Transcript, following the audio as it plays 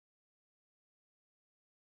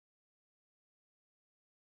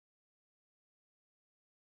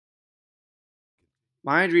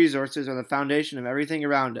Mined resources are the foundation of everything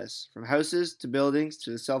around us, from houses to buildings to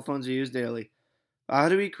the cell phones we use daily. But how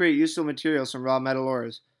do we create useful materials from raw metal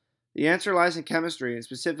ores? The answer lies in chemistry, and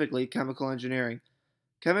specifically chemical engineering.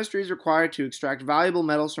 Chemistry is required to extract valuable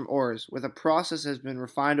metals from ores, with a process that has been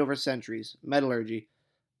refined over centuries: metallurgy.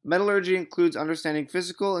 Metallurgy includes understanding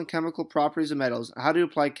physical and chemical properties of metals and how to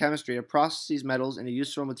apply chemistry to process these metals into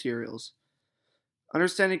useful materials.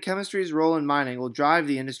 Understanding chemistry's role in mining will drive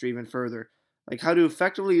the industry even further, like how to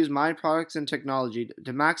effectively use mined products and technology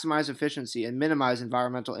to maximize efficiency and minimize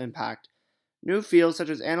environmental impact. New fields such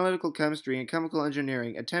as analytical chemistry and chemical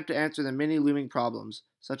engineering attempt to answer the many looming problems,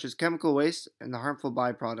 such as chemical waste and the harmful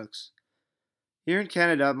byproducts. Here in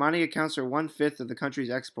Canada, mining accounts for 1/5 of the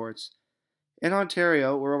country's exports. In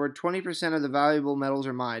Ontario, where over 20% of the valuable metals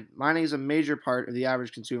are mined, mining is a major part of the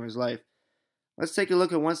average consumer's life. Let's take a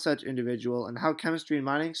look at one such individual and how chemistry and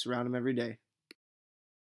mining surround him every day.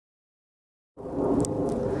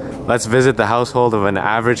 Let's visit the household of an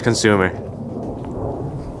average consumer.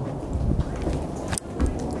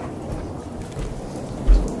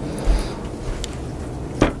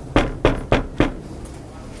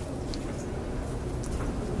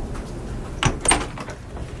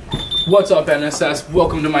 What's up, NSS?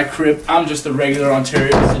 Welcome to my crib. I'm just a regular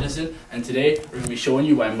Ontario citizen, and today we're going to be showing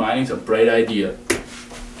you why mining's a bright idea.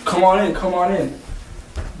 Come on in, come on in.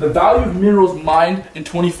 The value of minerals mined in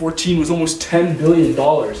 2014 was almost $10 billion.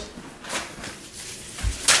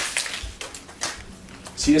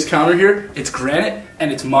 See this counter here? It's granite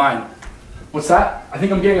and it's mine. What's that? I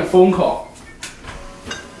think I'm getting a phone call.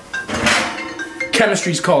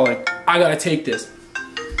 Chemistry's calling. I gotta take this.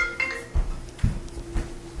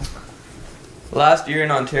 Last year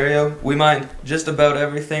in Ontario, we mined just about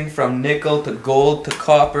everything from nickel to gold to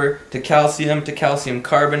copper to calcium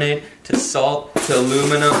carbonate to salt to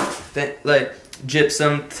aluminum, like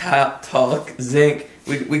gypsum, talc, zinc.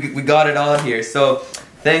 We got it all here. So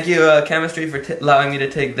thank you, chemistry, for allowing me to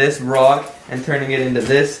take this rock and turning it into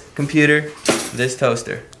this computer, this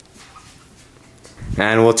toaster.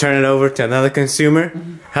 And we'll turn it over to another consumer.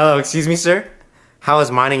 Hello, excuse me, sir. How has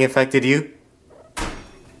mining affected you?